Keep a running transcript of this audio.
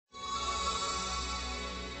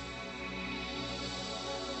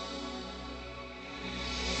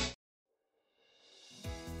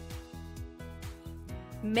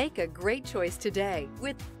Make a great choice today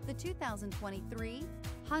with the 2023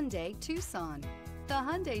 Hyundai Tucson. The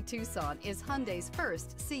Hyundai Tucson is Hyundai's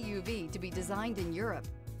first CUV to be designed in Europe.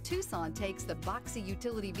 Tucson takes the boxy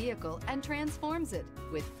utility vehicle and transforms it.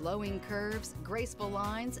 With flowing curves, graceful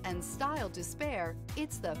lines, and style to spare,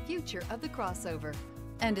 it's the future of the crossover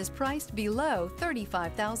and is priced below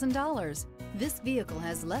 $35,000. This vehicle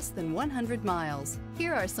has less than 100 miles.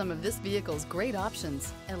 Here are some of this vehicle's great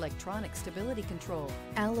options: electronic stability control,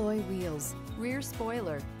 alloy wheels, rear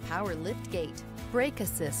spoiler, power liftgate, brake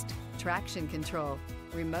assist, traction control,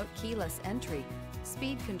 remote keyless entry,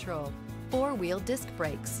 speed control, four-wheel disc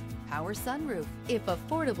brakes, power sunroof. If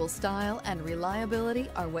affordable style and reliability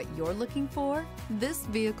are what you're looking for, this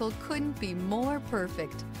vehicle couldn't be more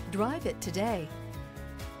perfect. Drive it today.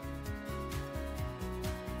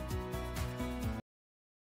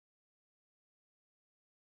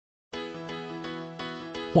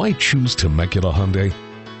 Why choose Temecula Hyundai?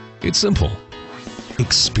 It's simple.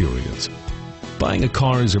 Experience. Buying a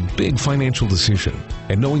car is a big financial decision,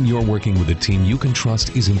 and knowing you're working with a team you can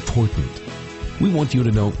trust is important. We want you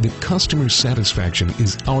to know that customer satisfaction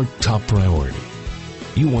is our top priority.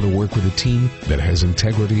 You want to work with a team that has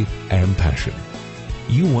integrity and passion.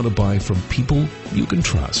 You want to buy from people you can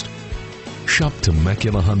trust. Shop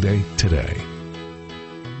Temecula Hyundai today.